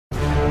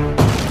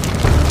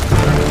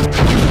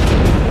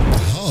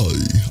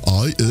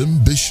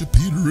Bishop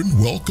Peter, and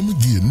welcome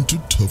again to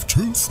Tough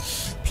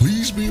Truth.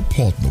 Please be a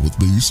partner with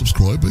me.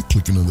 Subscribe by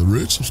clicking on the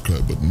red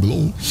subscribe button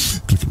below.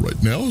 Click it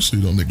right now so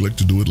you don't neglect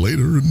to do it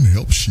later, and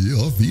help share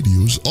our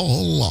videos a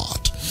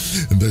lot.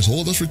 And that's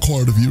all that's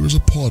required of you as a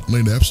partner,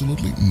 and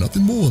absolutely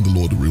nothing more, and the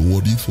Lord will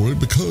reward you for it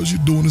because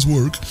you're doing His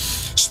work,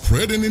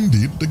 spreading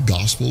indeed the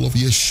gospel of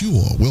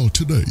Yeshua. Well,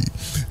 today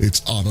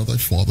it's honor thy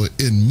father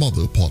and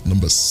mother, part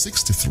number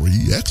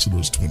 63,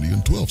 Exodus 20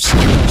 and 12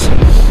 says,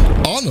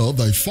 honor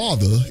thy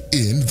father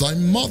and thy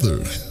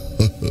mother.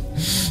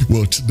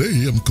 Well,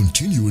 today I'm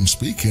continuing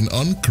speaking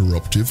on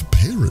corruptive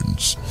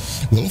parents.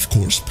 Well, of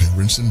course,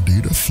 parents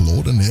indeed are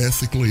flawed and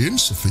ethically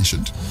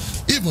insufficient,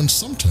 even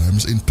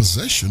sometimes in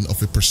possession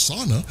of a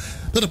persona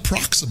that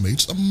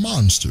approximates a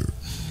monster.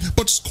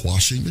 But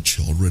squashing your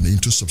children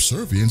into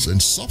subservience and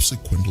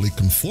subsequently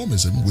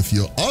conformism with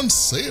your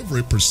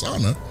unsavory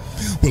persona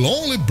will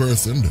only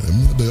birth in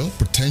them their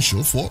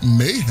potential for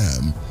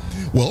mayhem.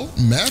 Well,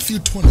 Matthew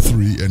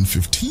 23 and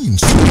 15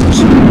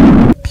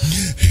 says,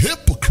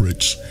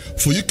 hypocrites,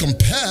 for you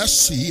compare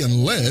sea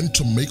and land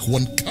to make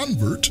one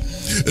convert,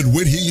 and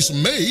when he is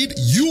made,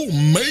 you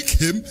make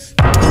him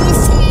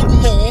twofold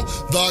more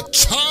the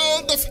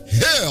child of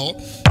hell,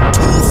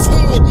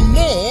 twofold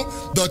more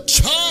the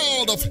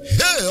child of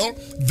hell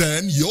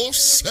than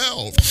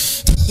yourself.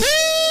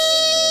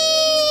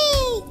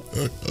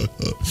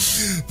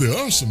 There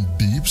are some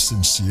deep,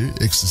 sincere,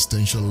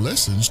 existential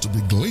lessons to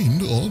be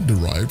gleaned or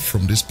derived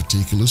from this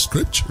particular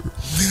scripture.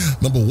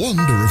 Number one,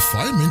 the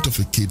refinement of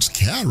a kid's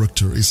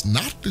character is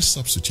not the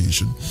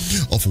substitution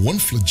of one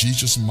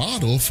flagitious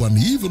model for an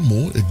even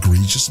more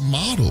egregious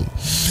model.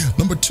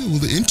 Number two,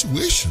 the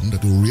intuition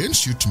that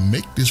orients you to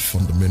make these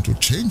fundamental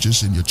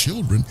changes in your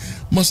children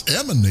must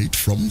emanate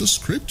from the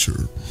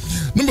scripture.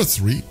 Number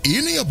three,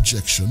 any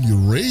objection you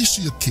raise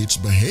to your kid's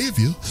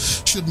behavior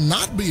should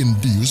not be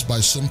induced by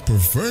some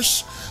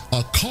perverse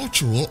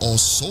cultural or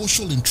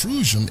social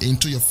intrusion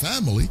into your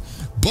family,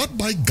 but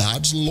by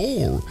God's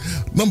law.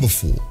 Number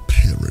four,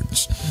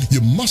 parents,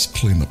 you must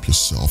clean up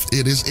yourself.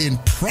 It is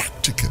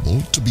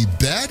impracticable to be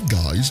bad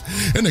guys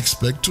and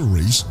expect to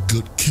raise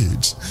good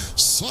kids.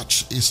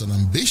 Such is an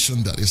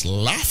ambition that is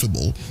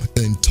laughable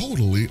and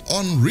totally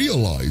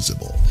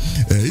unrealizable.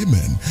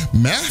 Amen.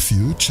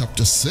 Matthew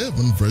chapter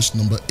 7 verse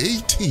number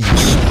 18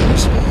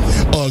 says,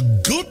 a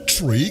good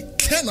tree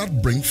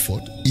cannot bring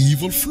forth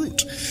evil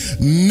fruit,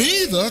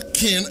 neither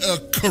can a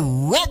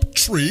corrupt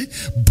tree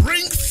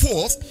bring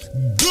forth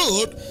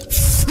good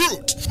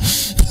fruit.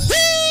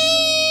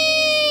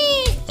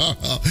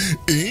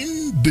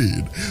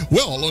 Indeed.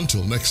 Well,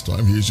 until next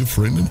time, here's your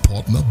friend and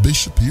partner,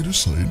 Bishop Peter,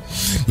 saying,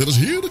 let us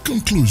hear the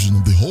conclusion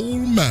of the whole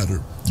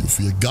matter. You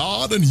fear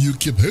God and you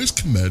keep His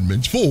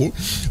commandments, for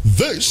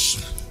this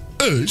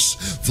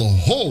is the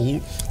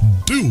whole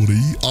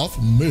duty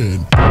of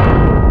men.